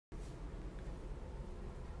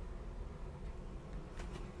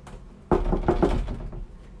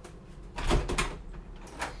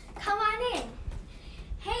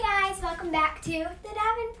back to the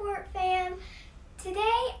Davenport fam. Today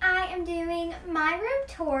I am doing my room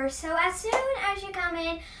tour. So as soon as you come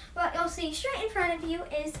in, what you'll see straight in front of you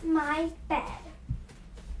is my bed.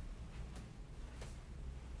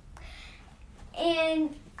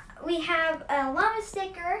 And we have a llama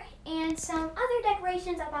sticker and some other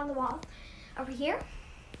decorations up on the wall over here.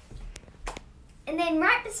 And then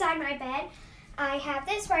right beside my bed, I have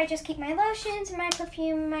this where I just keep my lotions and my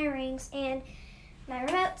perfume, my rings, and my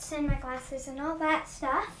remotes and my glasses and all that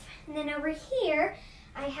stuff. And then over here,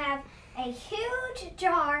 I have a huge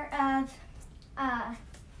jar of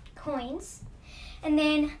coins. And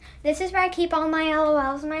then this is where I keep all my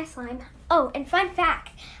LOLs and my slime. Oh, and fun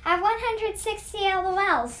fact, I have 160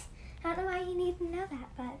 LOLs. I don't know why you need to know that,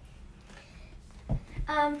 but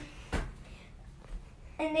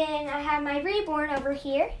and then I have my Reborn over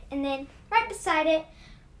here, and then right beside it,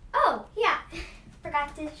 oh yeah,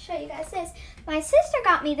 forgot to show you guys this. My sister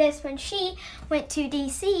got me this when she went to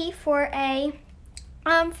DC for a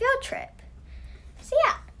field trip. So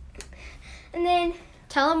yeah, and then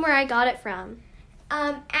tell them where I got it from.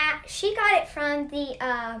 She got it from the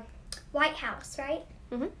White House, right?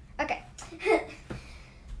 Mhm. Okay.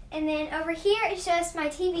 And then over here is just my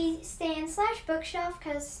TV stand / bookshelf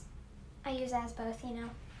because I use that as both, you know.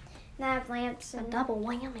 And I have lamps and a double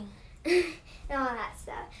whammy. and all that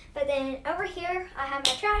stuff. But then over here I have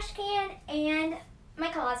my trash can and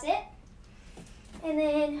my closet. And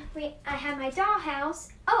then I have my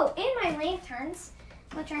dollhouse. Oh, and my lanterns,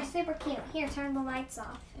 which are super cute. Here, turn the lights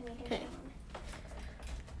off and we can show them.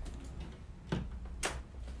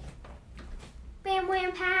 Bam,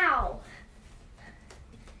 wham, pow.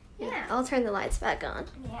 Yeah. I'll turn the lights back on.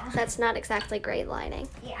 Yeah. That's not exactly great lighting.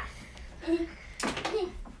 Yeah. And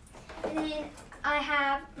then I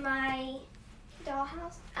have my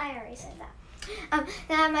dollhouse. I already said that.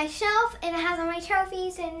 Then I have my shelf, and it has all my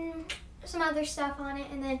trophies and some other stuff on it.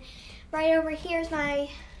 And then right over here is my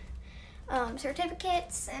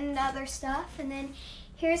certificates and other stuff. And then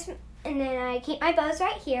I keep my bows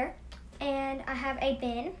right here, and I have a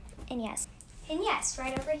bin. And yes,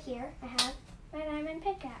 right over here I have my diamond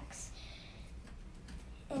pickaxe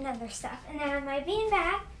and other stuff. And then I have my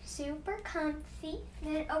beanbag, super comfy.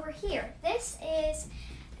 And then over here, this is,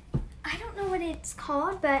 I don't know what it's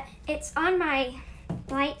called, but it's on my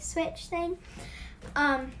light switch thing.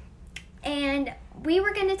 And we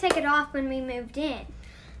were gonna take it off when we moved in,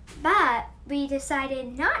 but we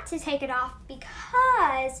decided not to take it off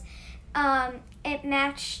because it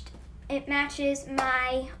matches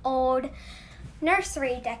my old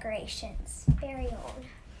nursery decorations. Very old.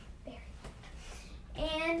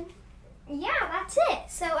 And yeah, that's it.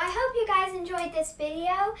 So I hope you guys enjoyed this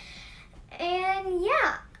video. And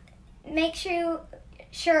yeah, make sure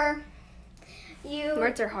you...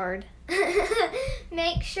 Words are hard.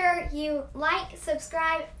 Make sure you like,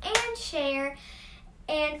 subscribe, and share.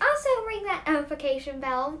 And also ring that notification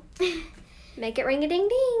bell. Make it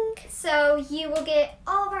ring-a-ding-ding. So you will get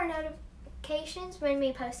all of our notifications when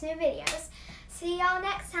we post new videos. See y'all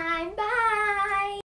next time. Bye!